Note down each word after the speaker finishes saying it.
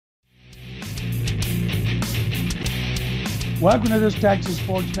Welcome to this Texas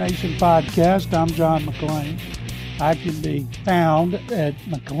Sports Nation podcast. I'm John McClain. I can be found at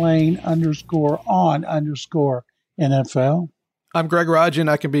McClain_on_NFL. I'm Greg Rajan.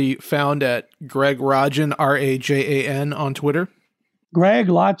 I can be found at Greg Rajan, R-A-J-A-N, on Twitter. Greg,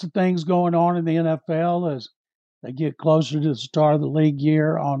 lots of things going on in the NFL as they get closer to the start of the league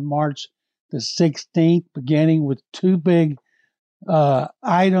year on March the 16th, beginning with two big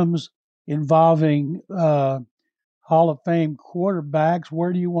items involving Hall of Fame quarterbacks.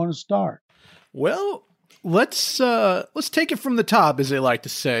 Where do you want to start? Well, let's take it from the top, as they like to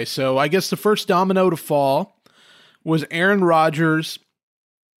say. So I guess the first domino to fall was Aaron Rodgers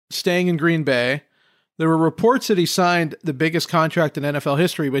staying in Green Bay. There were reports that he signed the biggest contract in NFL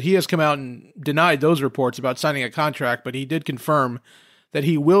history, but he has come out and denied those reports about signing a contract, but he did confirm that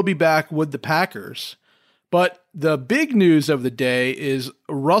he will be back with the Packers. But the big news of the day is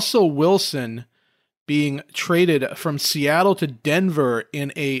Russell Wilson being traded from Seattle to Denver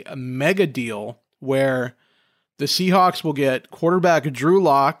in a mega deal where the Seahawks will get quarterback Drew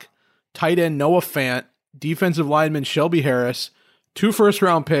Lock, tight end Noah Fant, defensive lineman Shelby Harris, 2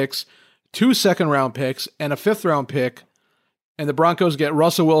 first-round picks, 2 second-round picks, and a 5th-round pick, and the Broncos get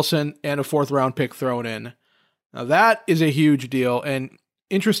Russell Wilson and a 4th-round pick thrown in. Now that is a huge deal, and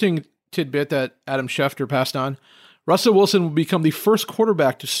interesting tidbit that Adam Schefter passed on. Russell Wilson will become the first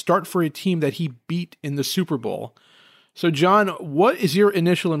quarterback to start for a team that he beat in the Super Bowl. So, John, what is your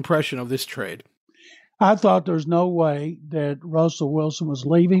initial impression of this trade? I thought there's no way that Russell Wilson was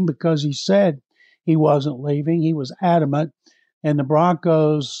leaving because he said he wasn't leaving. He was adamant, and the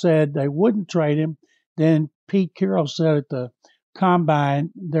Broncos said they wouldn't trade him. Then Pete Carroll said at the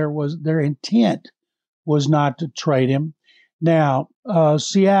Combine their intent was not to trade him. Now,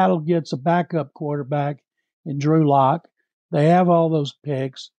 Seattle gets a backup quarterback in Drew Lock. They have all those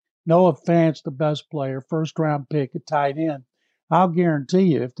picks. Noah Fant's the best player, 1st-round pick at tight end. I'll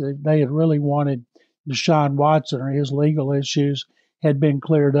guarantee you if they had really wanted Deshaun Watson or his legal issues had been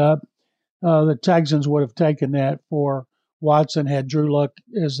cleared up, the Texans would have taken that for Watson, had Drew Lock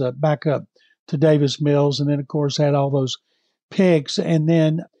as a backup to Davis Mills, and then, of course, had all those picks. And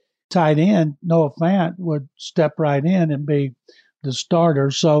then tight end, Noah Fant would step right in and be the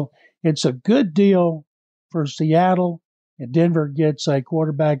starter. So it's a good deal for Seattle, and Denver gets a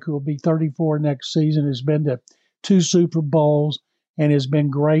quarterback who will be 34 next season, has been to 2 Super Bowls, and has been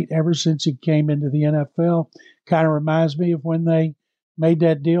great ever since he came into the NFL. Kind of reminds me of when they made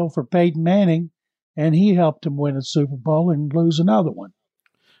that deal for Peyton Manning, and he helped him win a Super Bowl and lose another one.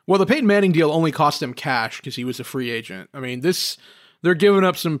 Well, the Peyton Manning deal only cost him cash because he was a free agent. I mean, they're giving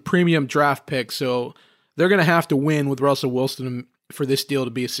up some premium draft picks, so they're going to have to win with Russell Wilson for this deal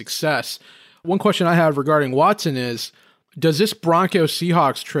to be a success. One question I have regarding Watson is, does this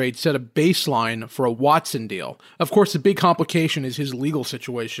Broncos-Seahawks trade set a baseline for a Watson deal? Of course, the big complication is his legal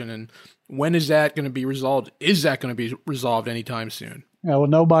situation, and when is that going to be resolved? Is that going to be resolved anytime soon? Yeah, well,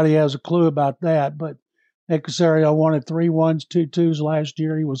 nobody has a clue about that, but Nick Caserio wanted 3 1s, 2 2s last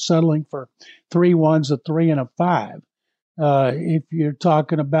year. He was settling for 3 1s, a 3, and a 5. If you're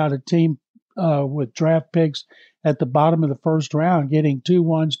talking about a team with draft picks at the bottom of the first round, getting 2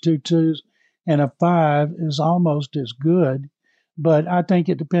 1s, 2 2s, and a 5 is almost as good. But I think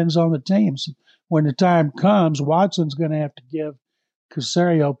it depends on the teams. When the time comes, Watson's going to have to give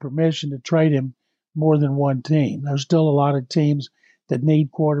Caserio permission to trade him more than one team. There's still a lot of teams that need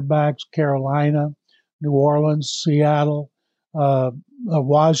quarterbacks: Carolina, New Orleans, Seattle,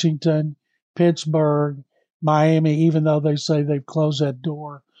 Washington, Pittsburgh, Miami. Even though they say they've closed that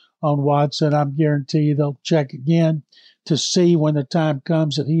door on Watson, I guarantee you they'll check again to see when the time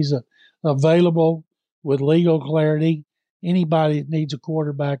comes that he's available with legal clarity. Anybody that needs a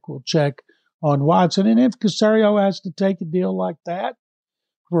quarterback will check on Watson. And if Caserio has to take a deal like that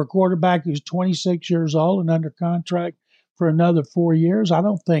for a quarterback who's 26 years old and under contract for another 4 years, I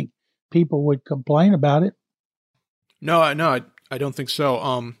don't think people would complain about it. No, I don't think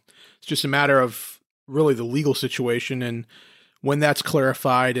so. It's just a matter of really the legal situation and when that's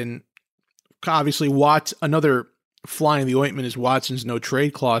clarified. And obviously, another fly in the ointment is Watson's no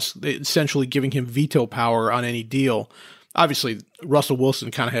trade clause, essentially giving him veto power on any deal. Obviously, Russell Wilson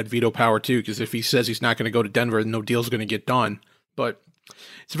kind of had veto power too, because if he says he's not going to go to Denver, no deal's going to get done. But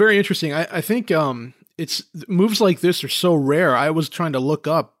it's very interesting. I think it's moves like this are so rare. I was trying to look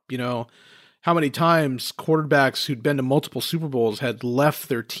up, how many times quarterbacks who'd been to multiple Super Bowls had left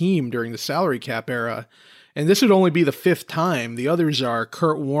their team during the salary cap era. And this would only be the 5th time. The others are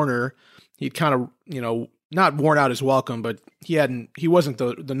Kurt Warner. He'd kind of, not worn out his welcome, but he wasn't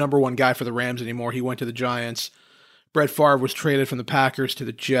the number one guy for the Rams anymore. He went to the Giants. Brett Favre was traded from the Packers to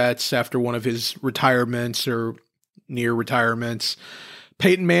the Jets after one of his retirements or near retirements.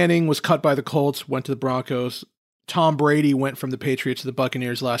 Peyton Manning was cut by the Colts, went to the Broncos. Tom Brady went from the Patriots to the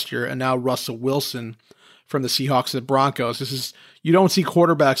Buccaneers last year, and now Russell Wilson from the Seahawks to the Broncos. You don't see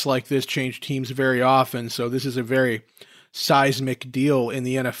quarterbacks like this change teams very often, so this is a very seismic deal in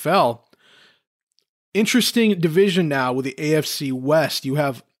the NFL. Interesting division now with the AFC West. You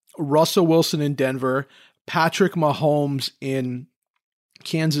have Russell Wilson in Denver, Patrick Mahomes in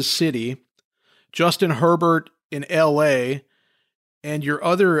Kansas City, Justin Herbert in LA, and your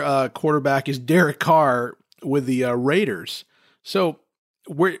other quarterback is Derek Carr with the Raiders. So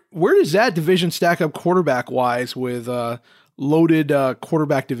where does that division stack up quarterback-wise with loaded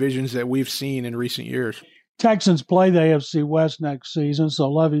quarterback divisions that we've seen in recent years? Texans play the AFC West next season, so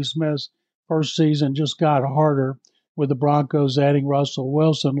Lovie Smith's first season just got harder with the Broncos adding Russell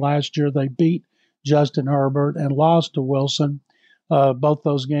Wilson. Last year they beat Justin Herbert and lost to Wilson. Both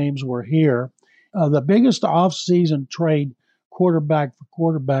those games were here. The biggest offseason trade quarterback for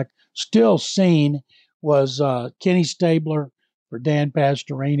quarterback still seen was Kenny Stabler for Dan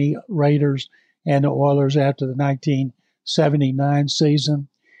Pastorini, Raiders, and the Oilers after the 1979 season.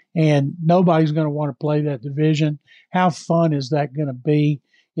 And nobody's going to want to play that division. How fun is that going to be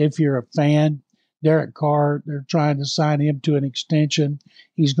if you're a fan? Derek Carr, they're trying to sign him to an extension.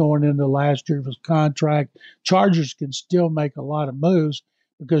 He's going into the last year of his contract. Chargers can still make a lot of moves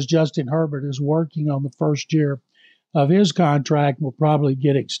because Justin Herbert is working on the first year of his contract, will probably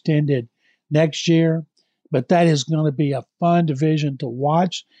get extended next year. But that is going to be a fun division to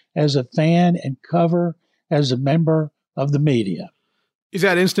watch as a fan and cover as a member of the media. Is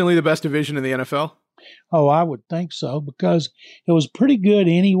that instantly the best division in the NFL? Oh, I would think so, because it was pretty good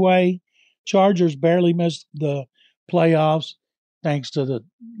anyway. Chargers barely missed the playoffs thanks to the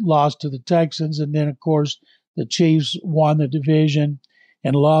loss to the Texans. And then, of course, the Chiefs won the division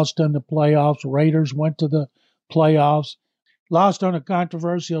and lost in the playoffs. Raiders went to the playoffs, lost on a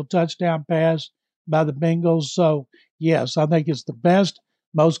controversial touchdown pass by the Bengals. So, yes, I think it's the best,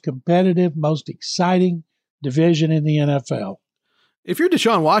 most competitive, most exciting division in the NFL. If you're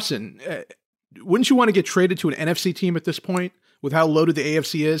Deshaun Watson, wouldn't you want to get traded to an NFC team at this point with how loaded the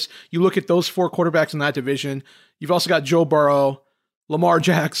AFC is? You look at those four quarterbacks in that division. You've also got Joe Burrow, Lamar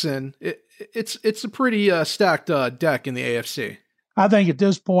Jackson. It's a pretty stacked deck in the AFC. I think at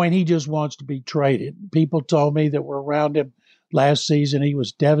this point he just wants to be traded. People told me that were around him last season he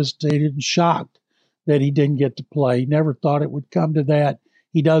was devastated and shocked that he didn't get to play. He never thought it would come to that.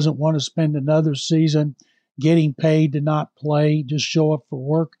 He doesn't want to spend another season getting paid to not play, just show up for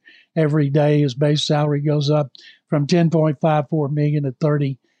work every day. His base salary goes up from $10.54 million to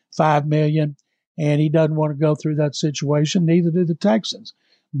 $35 million, and he doesn't want to go through that situation. Neither do the Texans.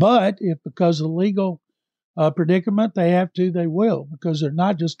 But if because of the legal predicament they have to, they will, because they're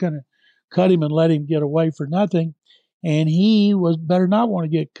not just going to cut him and let him get away for nothing. And he better not want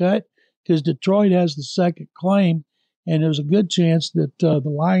to get cut because Detroit has the second claim, and there's a good chance that the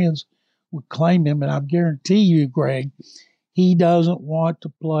Lions would claim him. And I guarantee you, Greg, he doesn't want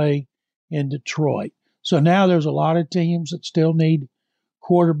to play in Detroit. So now there's a lot of teams that still need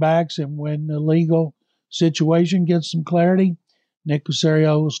quarterbacks, and when the legal situation gets some clarity, Nick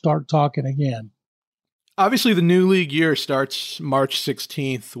Caserio will start talking again. Obviously, the new league year starts March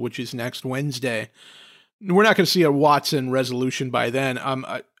 16th, which is next Wednesday. We're not going to see a Watson resolution by then.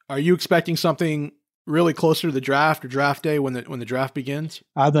 Are you expecting something really closer to the draft or draft day when the draft begins?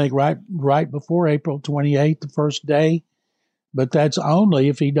 I think right before April 28th, the first day. But that's only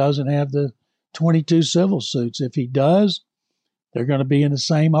if he doesn't have the 22 civil suits. If he does, they're going to be in the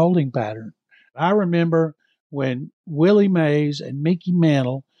same holding pattern. I remember when Willie Mays and Mickey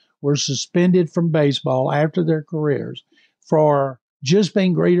Mantle were suspended from baseball after their careers for just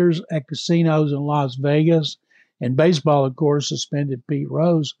being greeters at casinos in Las Vegas. And baseball, of course, suspended Pete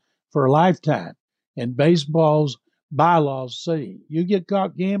Rose for a lifetime. And baseball's bylaws say, you get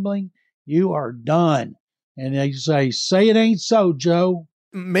caught gambling, you are done. And they say it ain't so, Joe.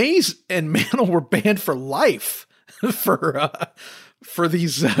 Mays and Mantle were banned for life for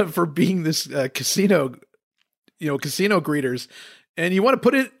being this casino greeters. And you want to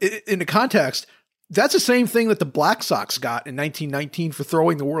put it into context. That's the same thing that the Black Sox got in 1919 for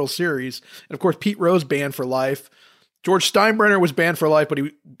throwing the World Series. And of course, Pete Rose banned for life. George Steinbrenner was banned for life, but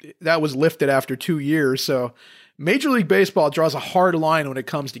that was lifted after 2 years. So Major League Baseball draws a hard line when it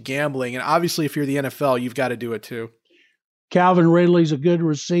comes to gambling. And obviously, if you're the NFL, you've got to do it too. Calvin Ridley's a good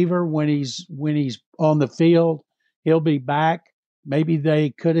receiver when he's on the field. He'll be back. Maybe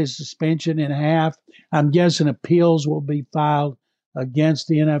they cut his suspension in half. I'm guessing appeals will be filed against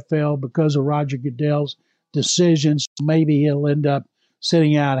the NFL because of Roger Goodell's decisions. Maybe he'll end up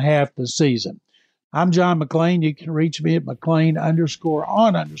sitting out half the season. I'm John McClain. You can reach me at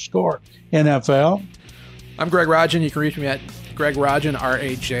McClain_on_NFL. I'm Greg Rajan. You can reach me at Greg Rajan,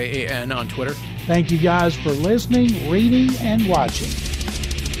 Rajan on Twitter. Thank you guys for listening, reading, and watching.